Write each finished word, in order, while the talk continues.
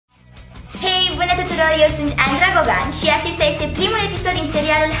tuturor, eu sunt Andra Gogan și acesta este primul episod din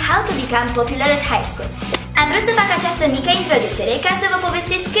serialul How to Become Popular at High School. Am vrut să fac această mică introducere ca să vă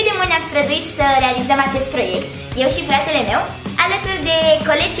povestesc cât de mult ne-am străduit să realizăm acest proiect, eu și fratele meu, alături de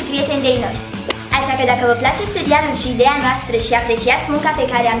colegi și prieteni de-ai noștri. Așa că dacă vă place serialul și ideea noastră și apreciați munca pe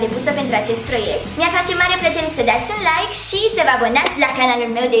care am depus-o pentru acest proiect, mi-ar face mare plăcere să dați un like și să vă abonați la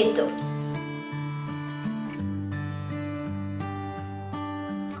canalul meu de YouTube.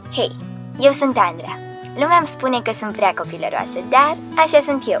 Hei, eu sunt Andra. Lumea îmi spune că sunt prea copilăroasă, dar așa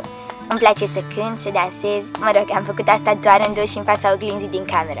sunt eu. Îmi place să cânt, să dansez, mă rog, am făcut asta doar în duș și în fața oglinzii din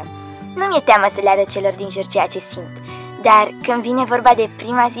cameră. Nu mi-e teamă să le arăt celor din jur ceea ce simt, dar când vine vorba de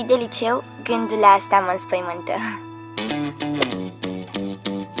prima zi de liceu, gândul la asta mă înspăimântă.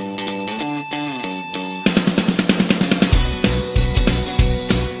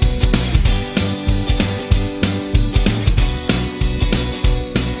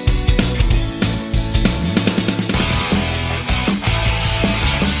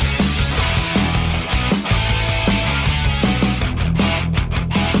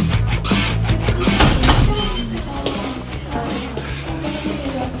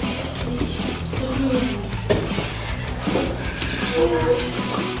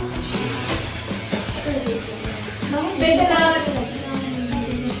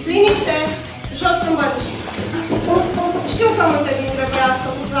 Liniște! Jos în bănci! Știu că multe dintre voi ați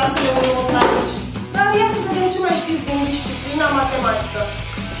făcut clasele 1-8 aici, dar ia să vedem ce mai știți din disciplina matematică.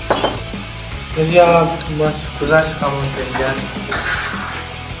 Bună ziua, mă scuzați că am întârziat.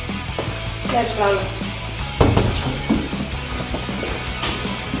 Mergi la loc. Mulțumesc.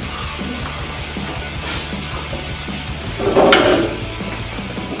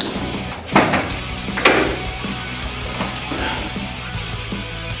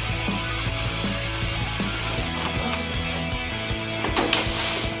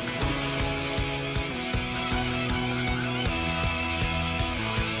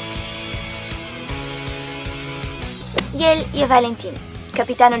 El e Valentin,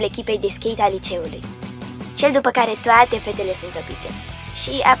 capitanul echipei de skate a liceului, cel după care toate fetele sunt tăpite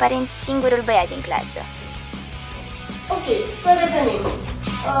și aparent singurul băiat din clasă. Ok, să revenim.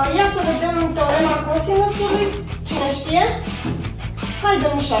 Ia să vedem teorema cosinusului. Cine știe? Hai,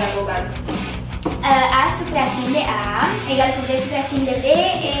 domnișoara Gogan. A supra sin de A egal cu B supra sin de B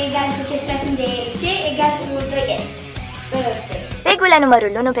egal cu C supra sin de C egal cu 2N. Perfect. Regula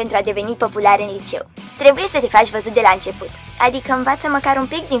numărul 1 pentru a deveni popular în liceu. Trebuie să te faci văzut de la început, adică învață măcar un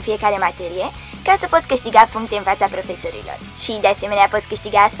pic din fiecare materie ca să poți câștiga puncte în fața profesorilor și de asemenea poți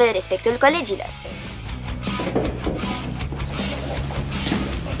câștiga astfel respectul colegilor.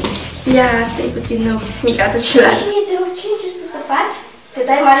 Ia, asta e puțin mica tăcelare. Și te rog, ce încerci tu să faci? Te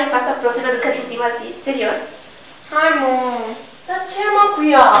dai mare în fața profilor încă din prima zi? Serios? Hai, mă! Dar ce mă cu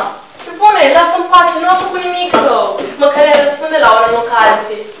ea? Pe bune, lasă-mi pace, nu a făcut nimic rău. Măcar ea răspunde la ora în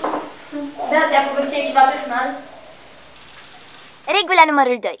ocazii. Da, ți-a făcut ție ceva personal? Regula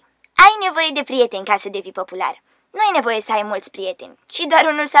numărul 2. Ai nevoie de prieteni ca să devii popular. Nu ai nevoie să ai mulți prieteni, ci doar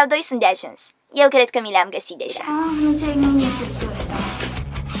unul sau doi sunt de ajuns. Eu cred că mi le-am găsit deja. Nu înțeleg nimic cursul ăsta.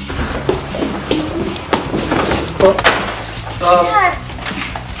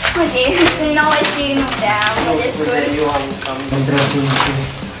 Scuze, sunt nouă și nu prea mă descurc. Eu am cam întrebat niște...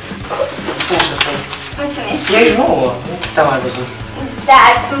 Spune și asta. Mulțumesc. Ești nouă, nu te-am mai văzut. Da,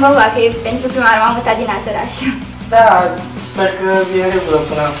 sunt băbacă, pentru prima oară m-am mutat din alt oraș. Da, sper că e în regulă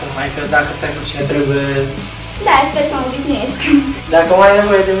până acum, mai că dacă stai cu cine trebuie... Da, sper să mă obișnuiesc. Dacă mai ai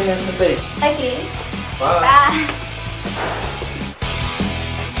nevoie de mine, sunt aici. Ok. Pa! Pa!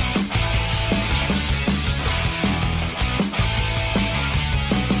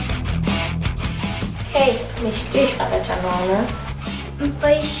 Hei, deci tu ești fata cea nouă, nu?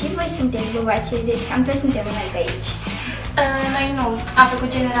 Păi și voi sunteți băbace, deci cam toți suntem noi pe aici. Noi nu. Am făcut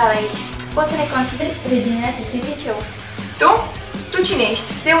general aici. Poți să ne consideri regina acestui liceu. Tu? Tu cine ești?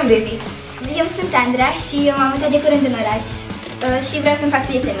 De unde vii? Eu sunt Andra și m-am mutat de curând în oraș și vreau să-mi fac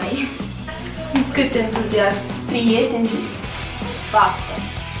prieteni noi. Cât entuziasm! Prieteni, zic. Baftă.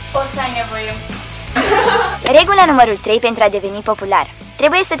 O să ai nevoie. Regula numărul 3 pentru a deveni popular.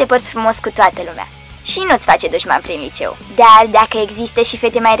 Trebuie să te porți frumos cu toată lumea. Și nu-ți face dușman prin liceu. Dar dacă există și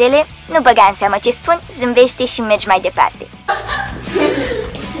fete mai rele, nu băga în seamă ce spun, zâmbește și mergi mai departe.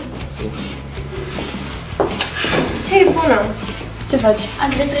 Hei, bună! Ce faci?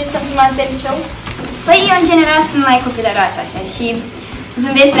 Ați de trebuie să prima zi de liceu? Păi eu în general sunt mai copilăroasă așa și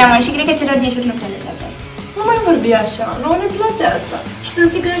zâmbesc prea mult și cred că celor din jur nu prea le place asta. Nu mai vorbi așa, nouă ne place asta. Și sunt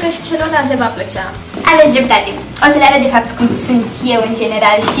sigură că și celorlalte va plăcea. Aveți dreptate. O să le arăt de fapt cum sunt eu în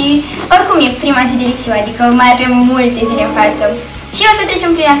general și oricum e prima zi de liceu, adică mai avem multe zile în față. Și o să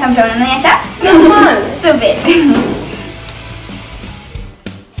trecem prin asta împreună, nu-i așa? Normal! Super!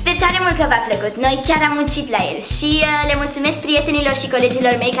 Sper tare mult că v-a plăcut, noi chiar am muncit la el și le mulțumesc prietenilor și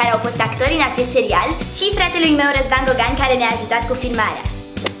colegilor mei care au fost actori în acest serial și fratelui meu Razvan Gogan care ne-a ajutat cu filmarea.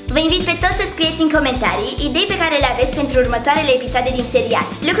 Vă invit pe toți să scrieți în comentarii idei pe care le aveți pentru următoarele episoade din serial,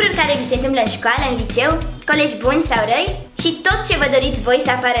 lucruri care vi se întâmplă în școală, în liceu, colegi buni sau răi și tot ce vă doriți voi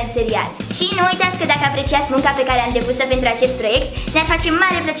să apară în serial. Și nu uitați că dacă apreciați munca pe care am depus-o pentru acest proiect, ne-ar face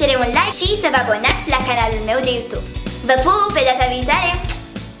mare plăcere un like și să vă abonați la canalul meu de YouTube. Vă pup, pe data viitoare!